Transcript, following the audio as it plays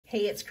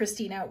Hey, it's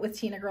Christina with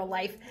Tinagirl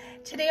Life.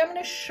 Today I'm going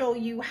to show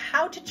you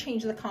how to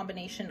change the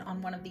combination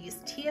on one of these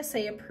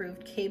TSA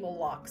approved cable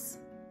locks.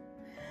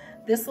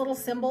 This little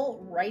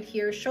symbol right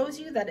here shows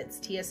you that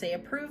it's TSA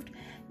approved,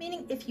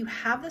 meaning if you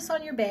have this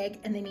on your bag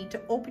and they need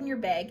to open your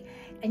bag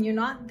and you're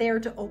not there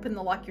to open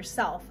the lock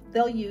yourself,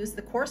 they'll use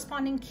the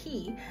corresponding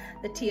key,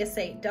 the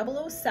TSA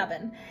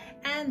 007,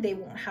 and they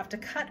won't have to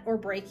cut or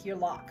break your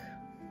lock.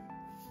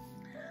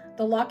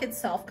 The lock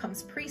itself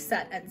comes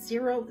preset at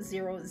 000.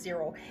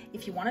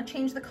 If you want to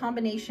change the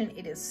combination,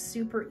 it is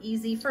super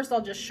easy. First, I'll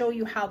just show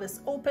you how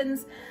this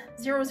opens.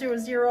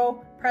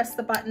 000, press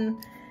the button,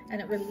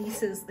 and it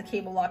releases the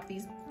cable lock.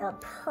 These are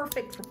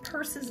perfect for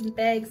purses and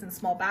bags and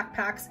small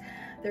backpacks.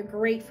 They're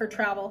great for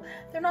travel.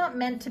 They're not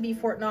meant to be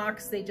Fort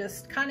Knox. They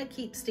just kind of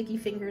keep sticky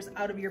fingers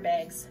out of your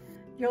bags.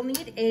 You'll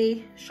need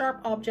a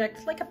sharp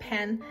object like a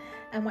pen,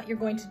 and what you're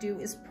going to do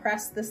is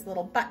press this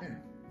little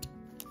button,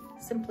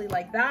 simply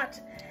like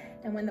that.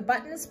 And when the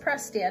button is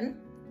pressed in,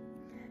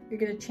 you're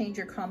going to change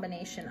your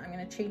combination. I'm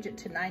going to change it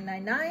to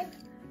 999,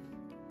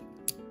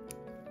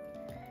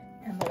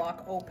 and the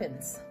lock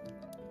opens.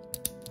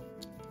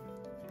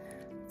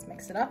 Let's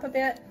mix it up a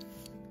bit.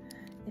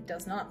 It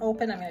does not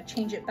open. I'm going to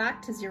change it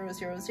back to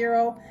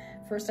 000.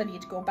 First, I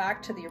need to go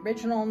back to the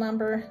original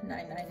number,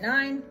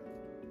 999.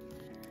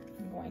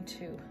 I'm going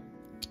to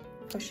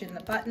push in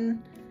the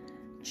button,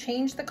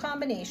 change the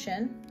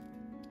combination,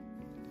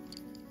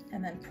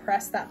 and then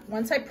press that.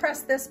 Once I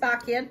press this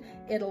back in,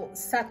 it'll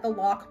set the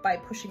lock by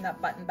pushing that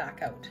button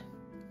back out.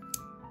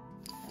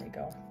 There we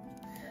go.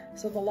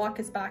 So the lock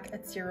is back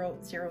at 000.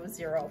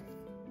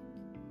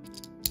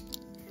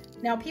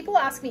 Now, people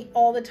ask me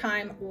all the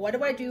time, what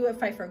do I do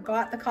if I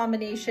forgot the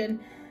combination?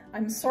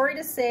 I'm sorry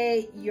to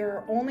say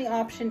your only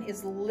option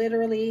is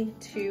literally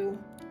to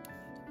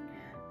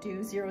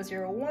do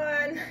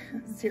 001,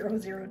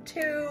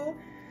 002,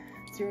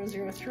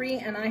 003,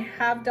 and I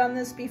have done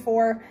this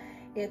before.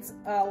 It's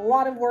a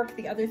lot of work.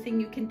 The other thing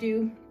you can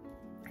do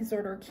is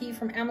order a key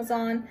from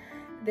Amazon.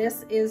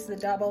 This is the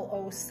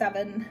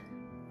 007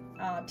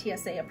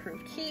 TSA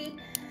approved key,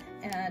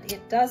 and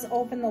it does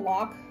open the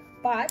lock,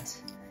 but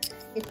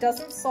it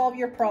doesn't solve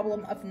your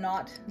problem of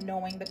not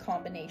knowing the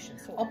combination.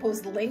 So I'll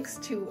post links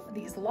to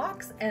these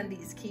locks and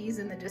these keys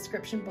in the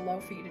description below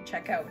for you to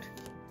check out.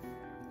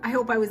 I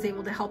hope I was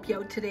able to help you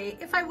out today.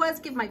 If I was,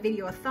 give my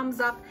video a thumbs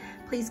up.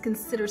 Please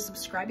consider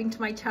subscribing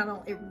to my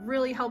channel. It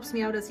really helps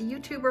me out as a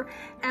YouTuber,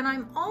 and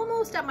I'm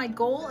almost at my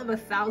goal of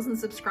 1,000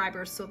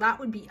 subscribers, so that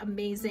would be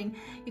amazing.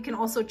 You can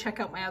also check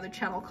out my other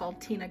channel called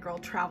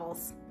Tinagirl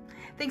Travels.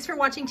 Thanks for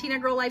watching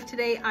Tinagirl Life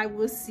today. I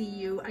will see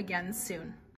you again soon.